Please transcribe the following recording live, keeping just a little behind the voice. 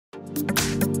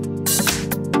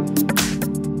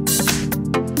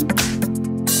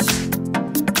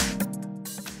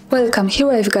Welcome,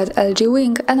 here I've got LG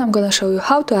Wing and I'm gonna show you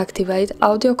how to activate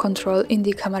audio control in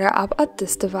the camera app at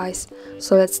this device.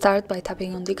 So let's start by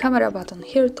tapping on the camera button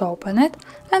here to open it,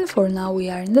 and for now we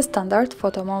are in the standard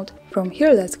photo mode. From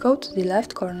here let's go to the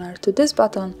left corner to this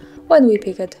button. When we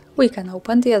pick it, we can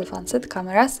open the advanced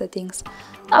camera settings.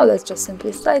 Now let's just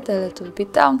simply slide a little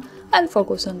bit down and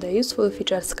focus on the useful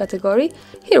features category.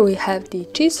 Here we have the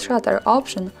cheese shutter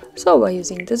option, so by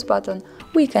using this button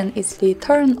we can easily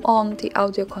turn on the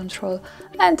audio control,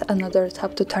 and another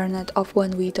tap to turn it off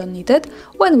when we don't need it.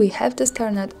 When we have this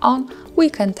turned on, we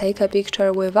can take a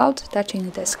picture without touching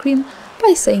the screen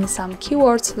by saying some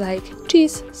keywords like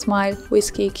cheese, smile,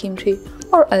 whiskey, kimchi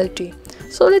or LG.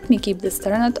 So let me keep this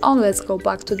turned on, let's go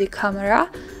back to the camera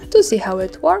to see how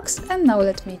it works, and now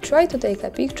let me try to take a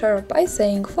picture by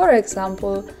saying, for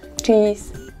example,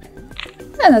 cheese.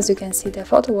 And as you can see, the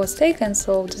photo was taken,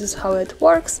 so this is how it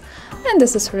works, and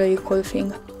this is a really cool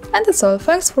thing. And that's all,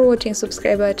 thanks for watching,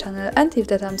 subscribe my channel and leave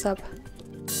the thumbs up.